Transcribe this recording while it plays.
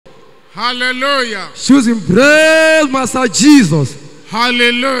Hallelujah. Choosing praise Master Jesus.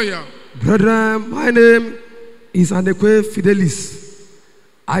 Hallelujah. Brethren, my name is Anekwe Fidelis.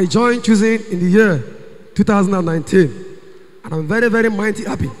 I joined choosing in the year 2019. And I'm very, very mighty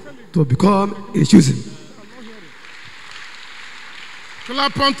happy to become a choosing.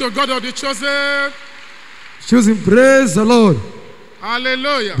 Clap unto God of the chosen. Choosing, praise the Lord.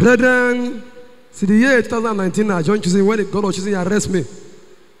 Hallelujah. Brethren, see the year 2019 I joined choosing when God was choosing arrest me.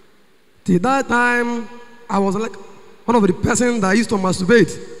 Till that time, I was like one of the persons that used to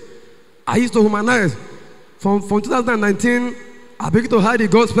masturbate. I used to womanize. From 2019, I began to hear the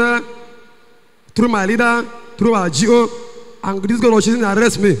gospel through my leader, through our GO, and this God was choosing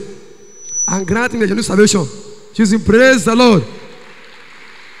arrest me and grant me a new salvation. Choosing, praise the Lord.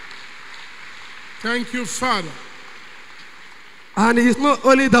 Thank you, Father. And it's not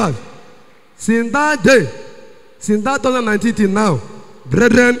only that. Since that day, since that 2019 till now,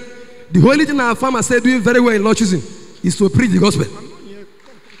 brethren, the only thing I found myself doing very well in Lord choosing is to preach the gospel.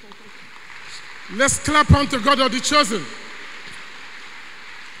 Let's clap unto God of the chosen.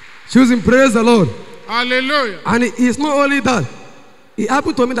 Choosing, praise the Lord. Hallelujah. And it's not only that. It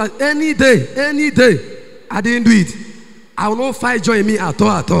happened to me that any day, I didn't do it. I will not find joy in me at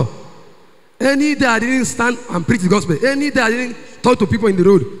all. Any day I didn't stand and preach the gospel. Any day I didn't talk to people in the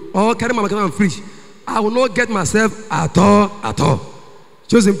road or carry my microphone and preach. I will not get myself at all.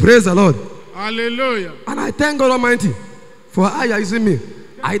 Choosing, praise the Lord. Hallelujah. And I thank God Almighty for how you are using me.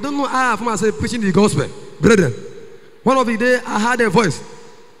 I don't know how I found myself preaching the gospel. Brethren, one of the days I heard a voice.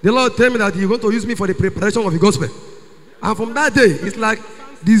 The Lord told me that He's going to use me for the preparation of the gospel. And from that day, it's like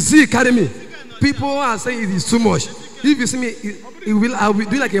the zeal carry me. People are saying it is too much. If you see me, I will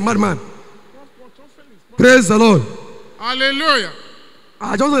do like a madman. Praise the Lord. Hallelujah.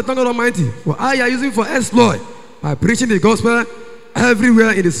 I just want to thank God Almighty for how you are using for exploit by preaching the gospel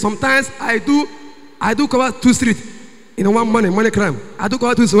everywhere. It is sometimes I do cover 2 streets in one money crime. I do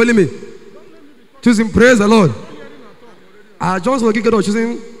cover 2 streets only me. Choosing, praise the Lord. I just want to give God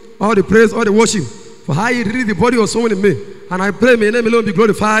choosing all the praise, all the worship for how He read the body of someone in me. And I pray may His name alone be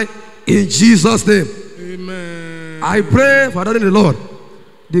glorified in Jesus' name. Amen. I pray for that in the Lord.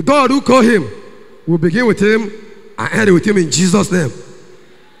 The God who called Him will begin with Him and end with Him in Jesus' name.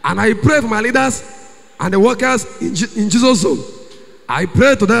 And I pray for my leaders and the workers in Jesus' name. I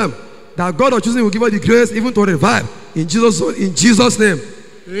pray to them that God of choosing will give us the grace even to revive in Jesus' name.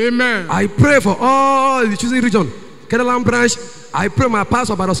 Amen. I pray for all the choosing region, Kedaland branch. I pray my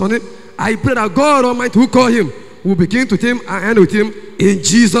pastor Barasoni. I pray that God Almighty who called him will begin to him and end with him in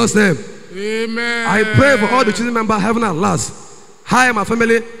Jesus' name. Amen. I pray for all the choosing members, heaven at last. Hi, my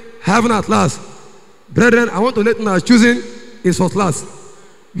family, heaven at last. Brethren, I want to let you know choosing is first class.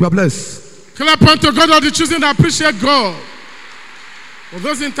 You are blessed. Clap unto God of the choosing. I appreciate God for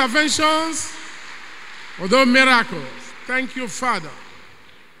those interventions, for those miracles. Thank you, Father.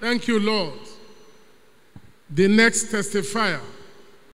 Thank you, Lord. The next testifier